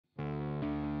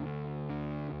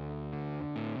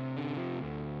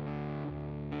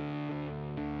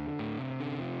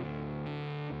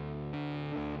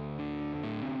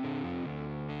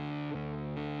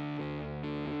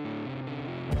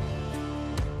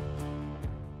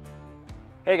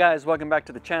Hey guys, welcome back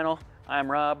to the channel. I'm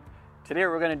Rob. Today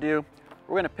what we're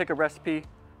going to pick a recipe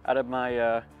out of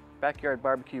my backyard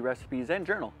barbecue recipes and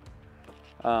journal.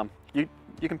 You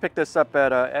can pick this up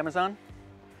at Amazon.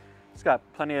 It's got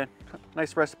plenty of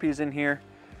nice recipes in here.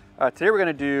 Today we're going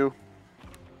to do,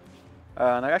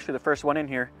 actually the first one in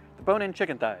here, the bone-in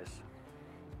chicken thighs.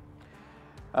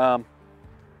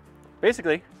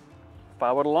 Basically,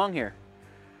 follow it along here.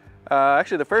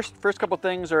 Actually the first couple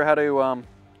things are how to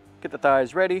get the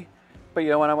thighs ready, but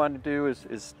what I want to do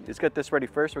is get this ready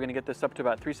first. We're going to get this up to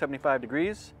about 375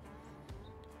 degrees.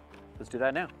 Let's do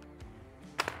that now.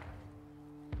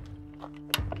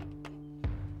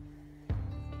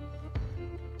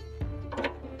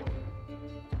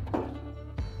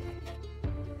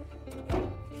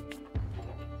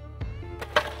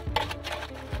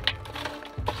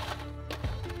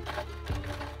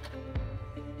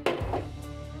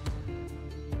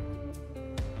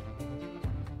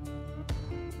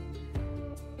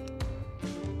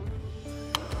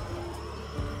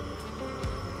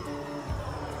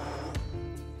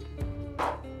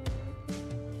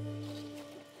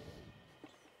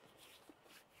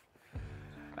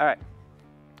 All right,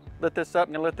 lit this up.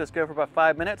 I'm gonna let this go for about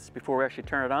 5 minutes before we actually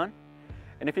turn it on.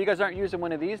 And if you guys aren't using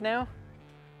one of these now,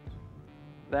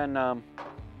 then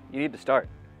you need to start.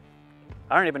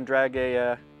 I don't even drag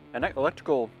an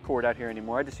electrical cord out here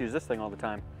anymore. I just use this thing all the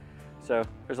time. So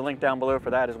there's a link down below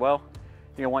for that as well.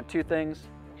 You're gonna want two things.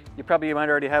 You might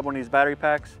already have one of these battery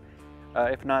packs.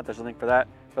 If not, there's a link for that.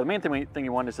 But the main thing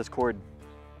you want is this cord.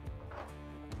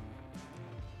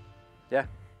 Yeah,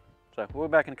 so we'll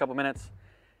be back in a couple minutes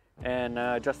and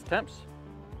adjust the temps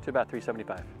to about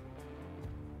 375.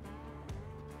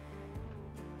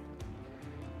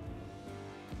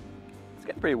 It's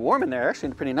getting pretty warm in there,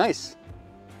 actually pretty nice.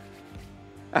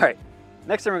 All right,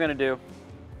 next thing we're gonna do,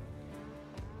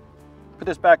 put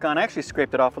this back on. I actually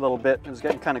scraped it off a little bit. It was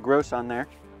getting kind of gross on there.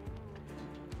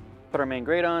 Put our main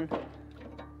grate on.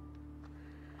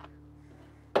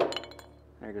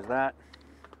 There goes that.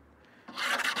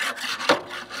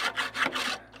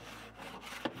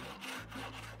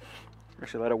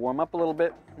 Actually let it warm up a little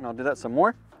bit, and I'll do that some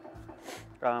more.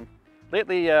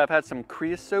 Lately I've had some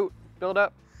creosote build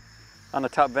up on the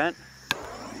top vent.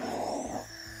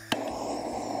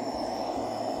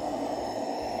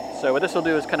 So what this will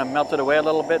do is kind of melt it away a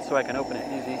little bit so I can open it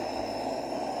easy.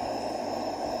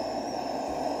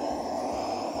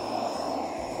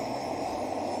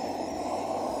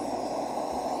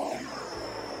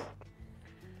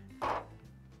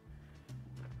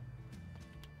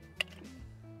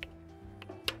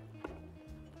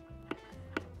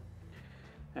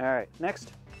 All right,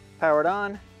 next, power it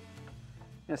on. I'm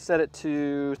gonna set it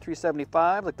to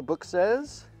 375 like the book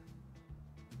says.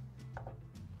 I'm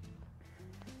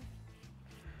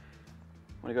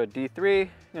gonna go D3. I'm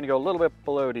gonna go a little bit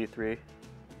below D3.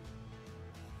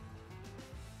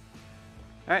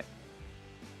 All right,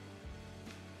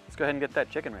 let's go ahead and get that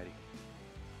chicken ready.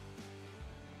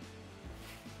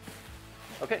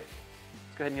 Okay,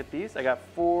 let's go ahead and get these. I got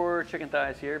 4 chicken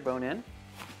thighs here, bone in.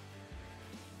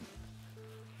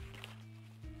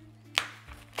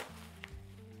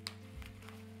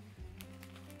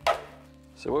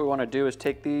 So what we want to do is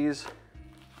take these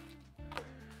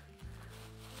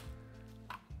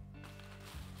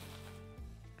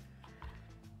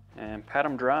and pat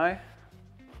them dry.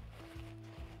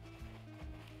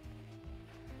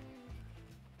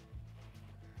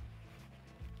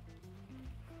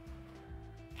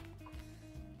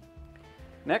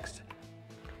 Next,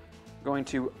 I'm going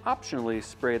to optionally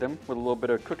spray them with a little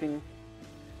bit of cooking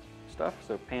stuff,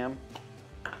 so Pam.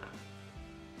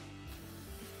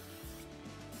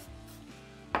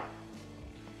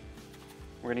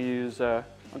 We're going to use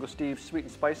Uncle Steve's Sweet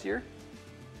and Spicier.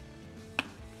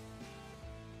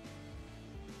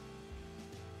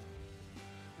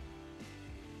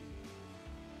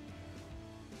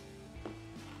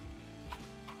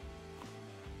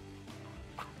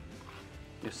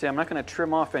 You see, I'm not going to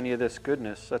trim off any of this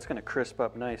goodness. That's going to crisp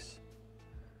up nice.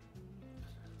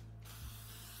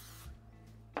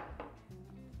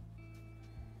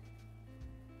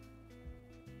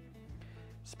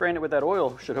 Spraying it with that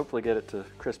oil should hopefully get it to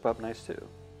crisp up nice too.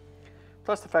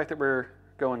 Plus the fact that we're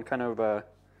going kind of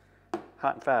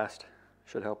hot and fast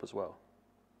should help as well.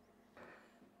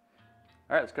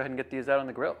 All right, let's go ahead and get these out on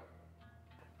the grill.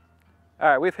 All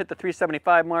right, we've hit the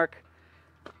 375 mark.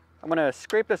 I'm gonna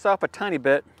scrape this off a tiny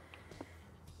bit.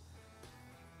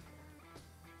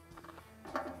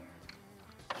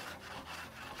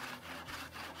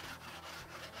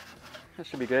 That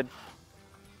should be good.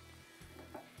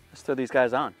 Let's throw these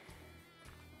guys on.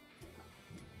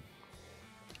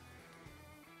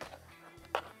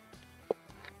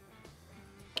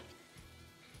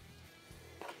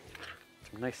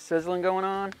 Nice sizzling going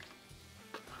on.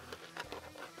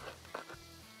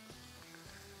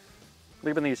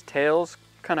 Leaving these tails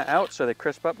kind of out so they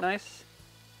crisp up nice.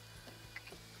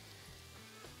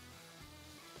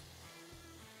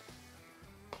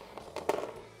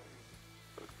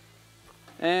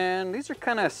 And these are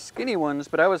kind of skinny ones,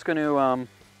 but I was going to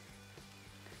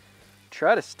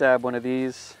try to stab one of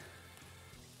these.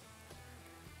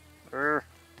 So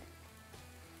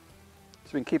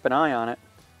we can keep an eye on it.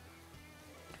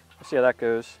 We'll see how that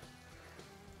goes.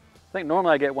 I think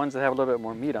normally I get ones that have a little bit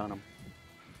more meat on them.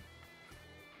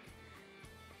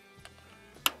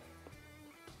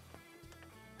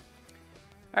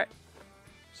 All right,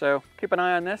 so keep an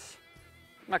eye on this.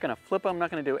 I'm not going to flip them, I'm not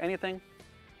going to do anything.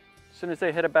 As soon as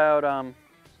they hit about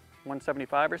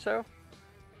 175 or so,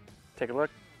 take a look,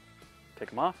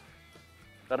 take them off,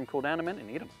 let them cool down a minute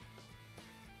and eat them.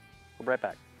 We'll be right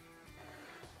back.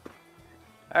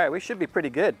 All right, we should be pretty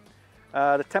good.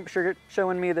 The temperature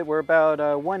showing me that we're about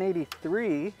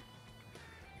 183,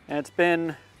 and it's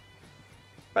been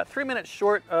about 3 minutes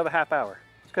short of a half hour.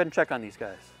 Let's go ahead and check on these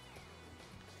guys.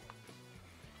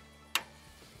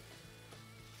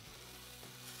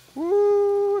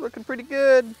 Woo, looking pretty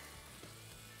good.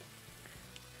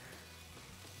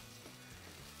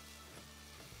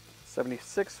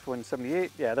 '76,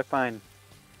 178, yeah, they're fine.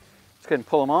 Let's go ahead and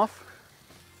pull them off.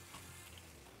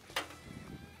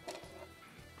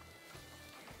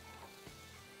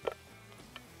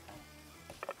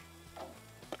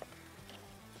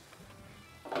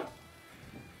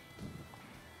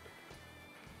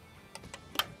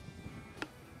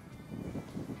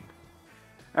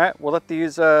 All right, we'll let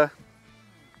these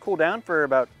cool down for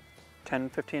about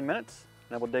 10-15 minutes,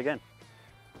 and then we'll dig in.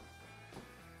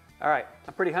 All right,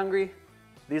 I'm pretty hungry.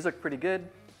 These look pretty good.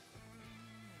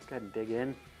 Let's go ahead and dig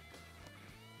in.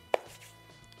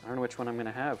 I don't know which one I'm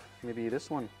gonna have. Maybe this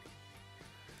one.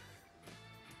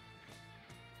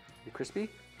 Be crispy?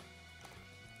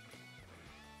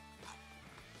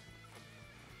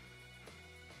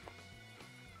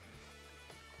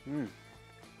 Mmm.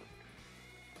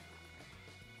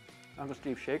 Uncle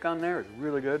Steve shake on there is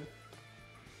really good.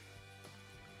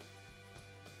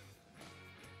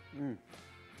 Mmm.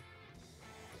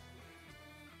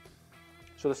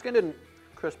 So the skin didn't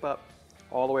crisp up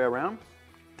all the way around,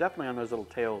 definitely on those little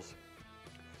tails.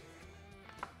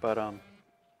 But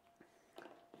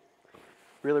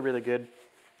really, really good.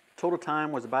 Total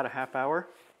time was about a half hour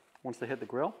once they hit the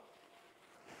grill.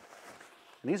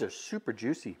 And these are super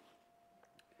juicy.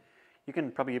 You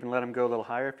can probably even let them go a little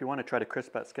higher if you want to try to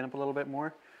crisp that skin up a little bit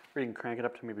more. Or you can crank it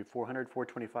up to maybe 400,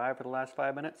 425 for the last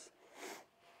 5 minutes.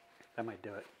 That might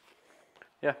do it.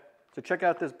 Yeah, so check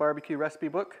out this barbecue recipe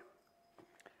book.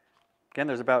 Again,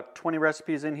 there's about 20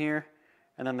 recipes in here,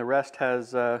 and then the rest has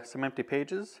some empty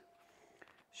pages.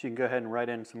 So you can go ahead and write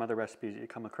in some other recipes that you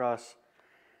come across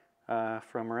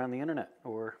from around the internet,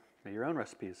 or make your own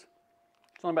recipes.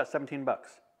 It's only about 17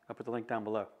 bucks. I'll put the link down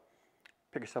below.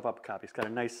 Pick yourself up a copy. It's got a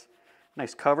nice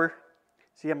cover.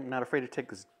 See, I'm not afraid to take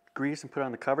this grease and put it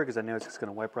on the cover because I know it's just going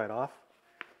to wipe right off.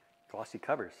 Glossy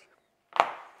covers. All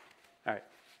right.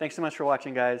 Thanks so much for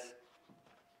watching, guys.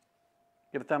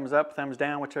 Give a thumbs up, thumbs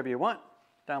down, whichever you want,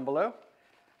 down below.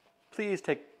 Please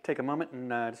take a moment and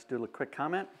just do a quick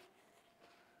comment.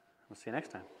 We'll see you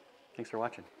next time. Thanks for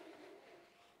watching.